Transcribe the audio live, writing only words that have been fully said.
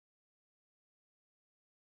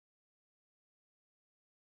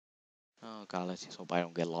Oh god, let's just hope I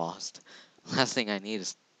don't get lost. Last thing I need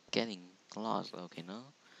is getting lost. Okay, no.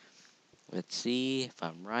 Let's see if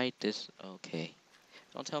I'm right. Okay.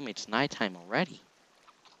 Don't tell me it's nighttime already.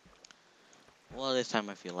 Well, this time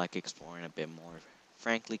I feel like exploring a bit more.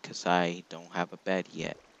 Frankly, because I don't have a bed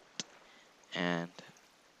yet. And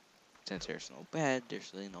since there's no bed,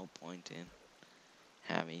 there's really no point in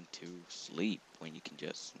having to sleep when you can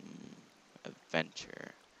just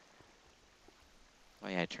adventure. Oh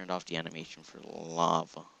yeah, I turned off the animation for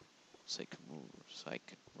lava so I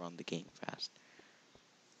could run the game fast.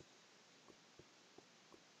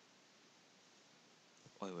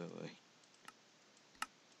 Wait.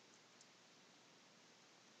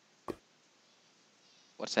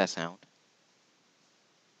 What's that sound?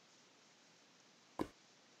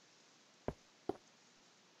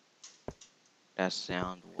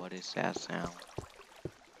 What is that sound?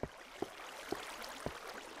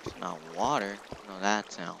 It's not water. No,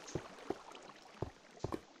 that sound.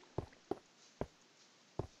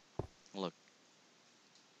 Look.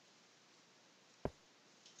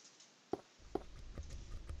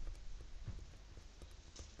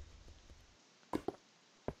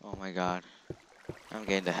 Oh my god. I'm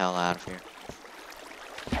getting the hell out of here.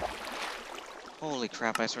 Holy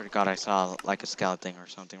crap, I swear to god I saw like a skeleton or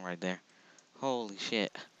something right there. Holy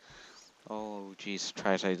shit. Oh jeez,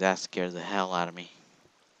 that scared the hell out of me.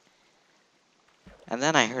 And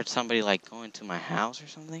then I heard somebody like go into my house or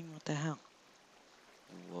something. What the hell?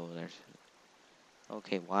 Whoa, there's...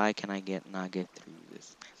 Okay, why can I not get through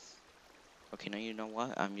this? Okay, now you know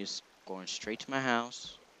what? I'm just going straight to my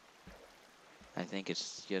house. I think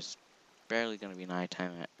it's just barely gonna be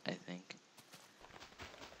nighttime, I think.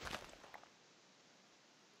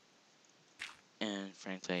 And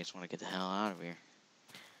frankly, I just want to get the hell out of here.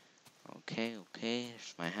 Okay,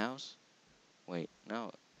 there's my house. Wait,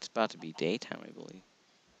 no, it's about to be daytime, I believe.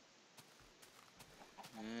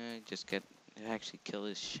 Actually kill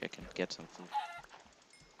this chicken, get some food.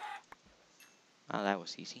 Oh, that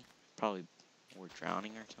was easy. Probably we're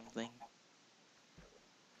drowning or something.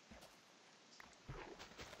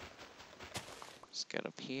 Let's get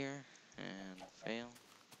up here and fail.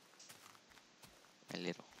 My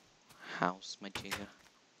little house, my jigga.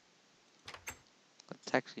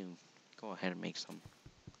 Let's actually go ahead and make some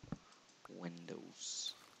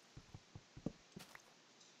windows.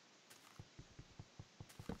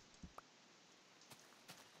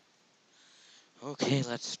 Okay,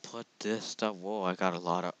 let's put this stuff. Whoa, I got a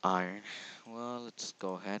lot of iron. Well, let's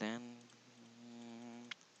go ahead and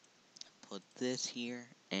put this here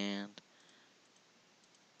and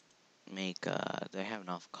make, do I have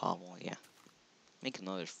enough cobble? Yeah. Make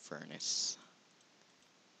another furnace.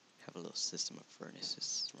 Have a little system of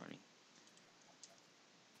furnaces running.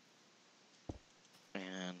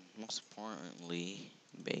 And most importantly,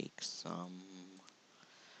 bake some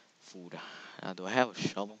food. Do I have a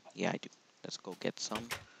shovel? Yeah, I do. Let's go get some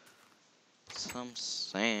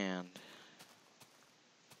sand.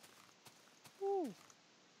 Woo.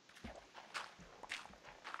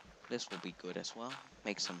 This will be good as well.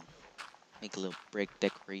 Make a little brick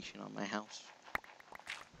decoration on my house.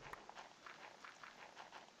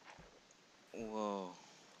 Whoa.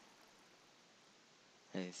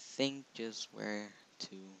 I think just where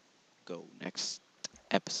to go next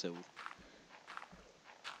episode.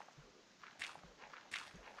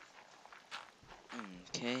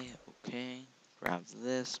 Okay. Grab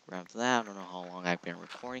this, grab that. I don't know how long I've been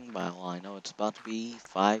recording, but all I know it's about to be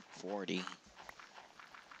 5:40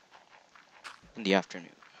 in the afternoon.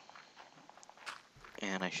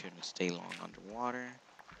 And I shouldn't stay long underwater.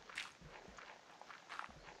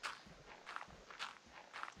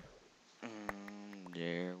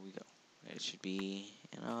 There we go. It should be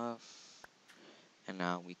enough. And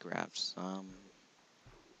now we grab some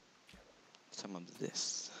of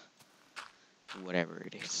this. Whatever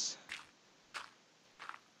it is.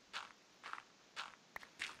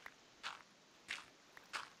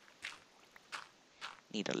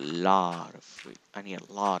 Need a lot of fruit. I need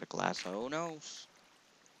a lot of glass. Oh no.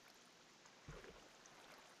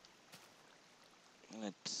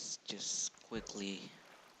 Let's just quickly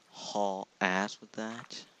haul ass with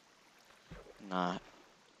that. Not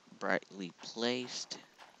brightly placed.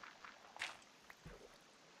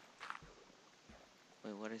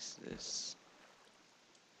 Wait, what is this?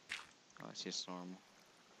 Oh, it's just normal.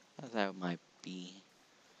 I thought it might be.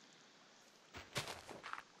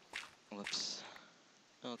 Whoops.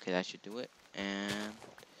 Okay, that should do it. And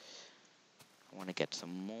I want to get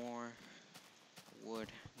some more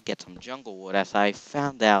wood. Get some jungle wood. As I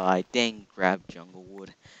found out, I didn't grab jungle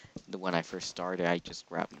wood. When I first started, I just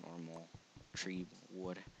grabbed normal tree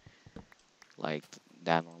wood. Like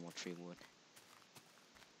that normal tree would.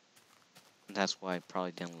 And that's why it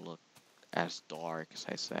probably didn't look as dark as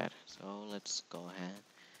I said. So let's go ahead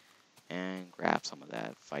and grab some of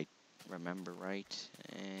that if I remember right.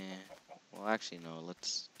 And well, actually no,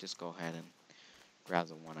 let's just go ahead and grab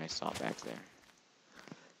the one I saw back there.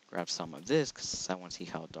 Grab some of this because I want to see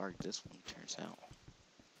how dark this one turns out.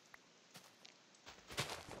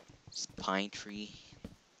 It's pine tree.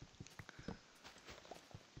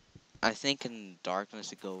 I think in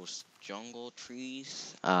darkness it goes jungle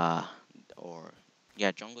trees, or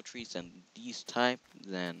yeah, jungle trees and these type,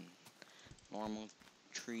 then normal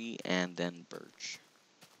tree, and then birch.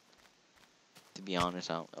 To be honest,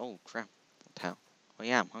 oh crap, what the hell? Oh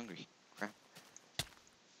yeah, I'm hungry. Crap.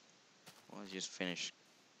 Well,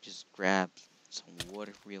 just grab some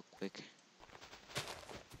water real quick.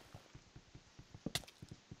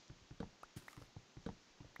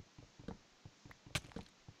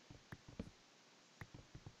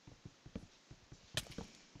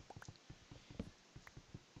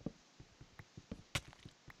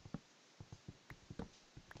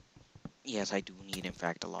 Yes, I do need, in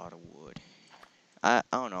fact, a lot of wood. I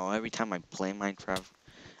don't know, every time I play Minecraft,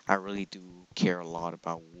 I really do care a lot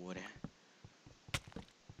about wood.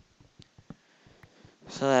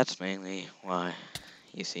 So that's mainly why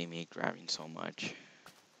you see me grabbing so much.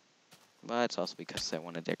 But it's also because I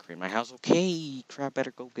want to decorate my house. Okay, crap,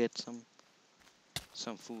 better go get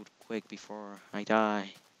some food quick before I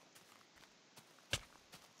die.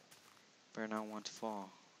 Better not want to fall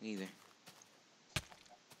either.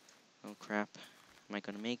 Oh crap, am I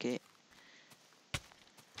gonna make it?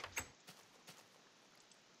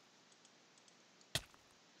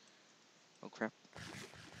 Oh crap.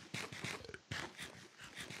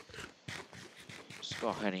 Let's go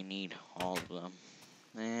ahead and need all of them.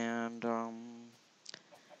 And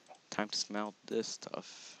time to smelt this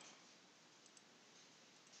stuff.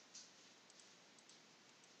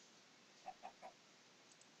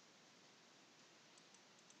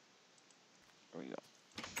 There we go.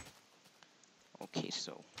 Okay,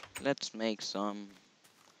 so let's make some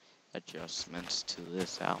adjustments to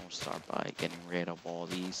this. I'll start by getting rid of all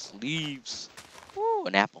these leaves. Woo,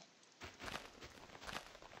 an apple.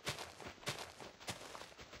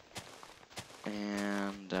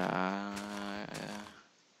 And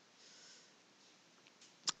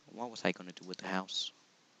what was I gonna do with the house?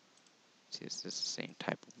 Is this the same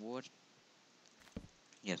type of wood?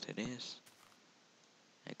 Yes, it is.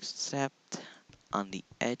 Except on the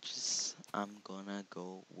edges, I'm gonna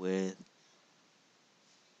go with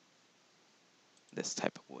this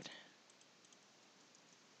type of wood.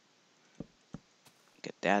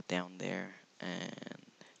 Get that down there and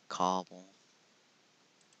cobble.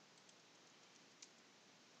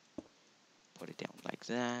 Put it down like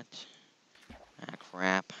that. Ah,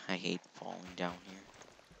 crap. I hate falling down here.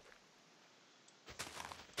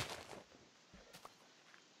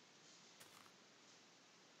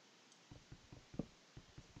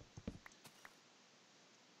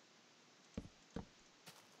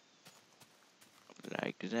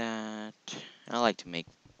 Like that. I like to make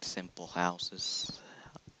simple houses.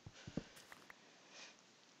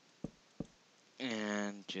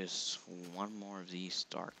 And just one more of these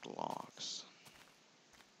dark logs.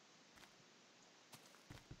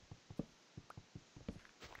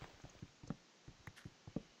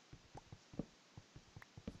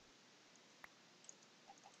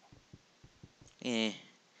 Eh,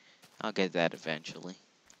 I'll get that eventually.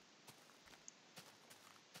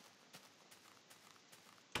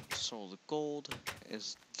 So the gold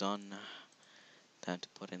is done. Time to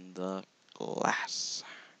put in the glass.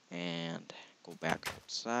 And go back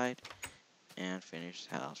outside and finish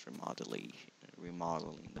the house remodeling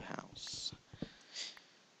the house.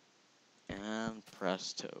 And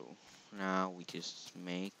presto. Now we just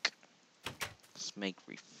let's make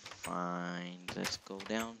refined. Let's go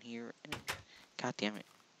down here and god damn it.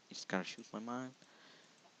 You just gotta shoot my mind.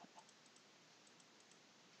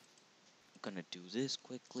 I'm gonna do this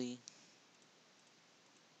quickly.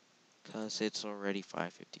 Cause it's already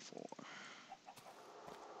 5:54.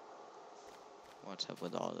 What's up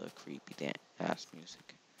with all the creepy ass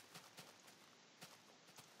music?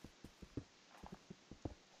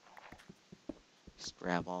 Just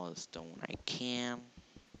grab all the stone I can.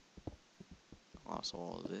 Also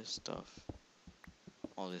all this stuff.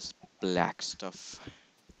 All this black stuff.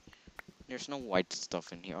 There's no white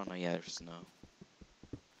stuff in here. Oh no, yeah, there's no.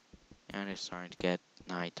 And it's starting to get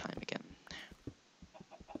nighttime again.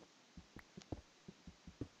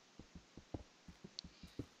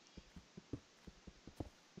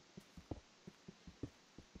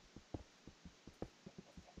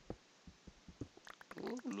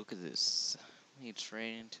 Ooh, look at this. leads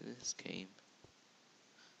straight into this cave.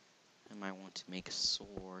 I might want to make a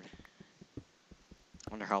sword. I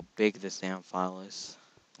wonder how big this damn file is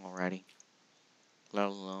already. Let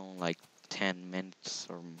alone like 10 minutes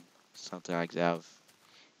or something like that of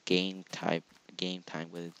game time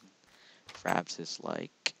with Fraps is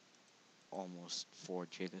like almost 4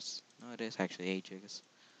 gigas. No, it is actually 8 gigas.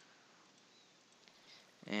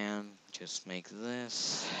 And just make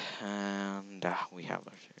this, and we have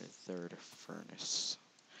our third furnace.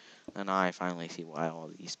 And I finally see why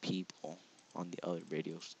all these people on the other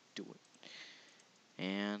videos do it.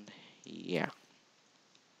 And yeah,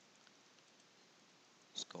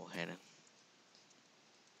 let's go ahead and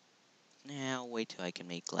now wait till I can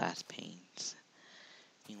make glass panes.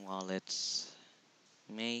 Meanwhile, let's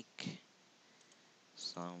make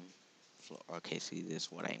some floor. Okay, see, this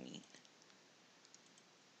is what I mean.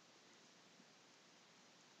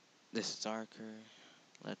 This is darker.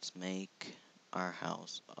 Let's make our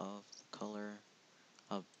house of the color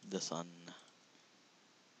of the sun.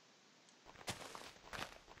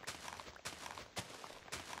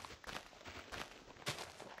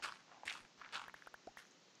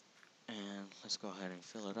 And let's go ahead and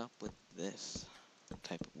fill it up with this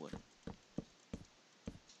type of wood.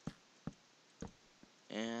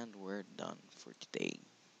 And we're done for today.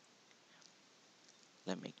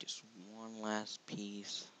 Let me make just one last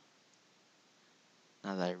piece.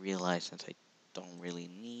 Now that I realize, since I don't really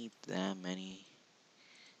need that many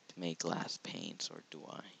to make glass paints, or do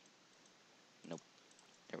I? Nope.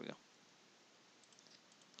 There we go.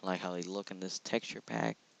 I like how they look in this texture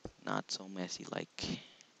pack. Not so messy like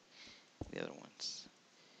the other ones.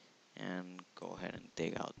 And go ahead and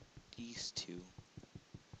dig out these two.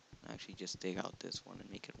 Actually, just dig out this one and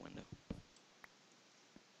make it a window.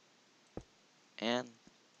 And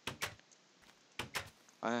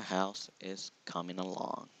our house is coming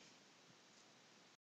along.